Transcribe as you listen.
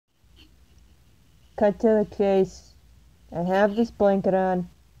cut to the chase. I have this blanket on.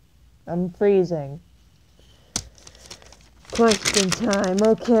 I'm freezing. Question time.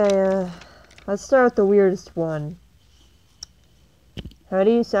 Okay, let's start with the weirdest one. How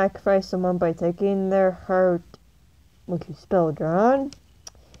do you sacrifice someone by taking their heart, which you spelled wrong,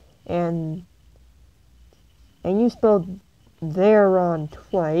 and you spelled their wrong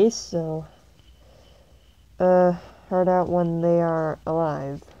twice, so heart out when they are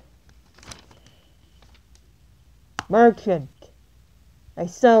alive. Merchant. I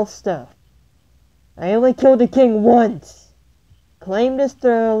sell stuff. I only killed the king once. Claimed his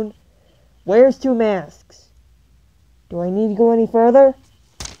throne. Wears 2 masks. Do I need to go any further?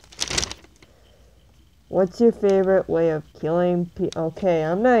 What's your favorite way of killing people? Okay,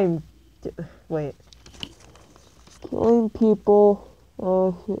 I'm not even... Wait. Killing people...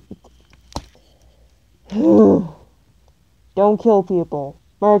 Don't kill people.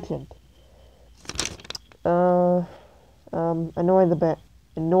 Merchant. Annoy the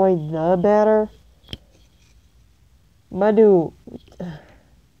batter. Madhu.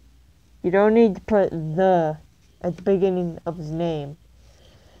 You don't need to put the at the beginning of his name.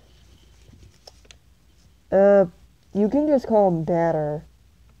 You can just call him Batter.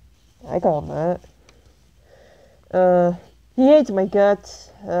 I call him that. He hates my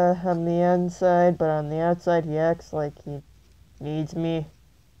guts, on the inside, but on the outside he acts like he needs me.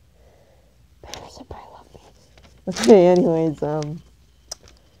 Somebody love me. Okay, anyways,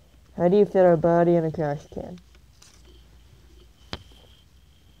 how do you fit our body in a trash can?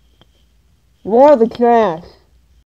 You are the trash!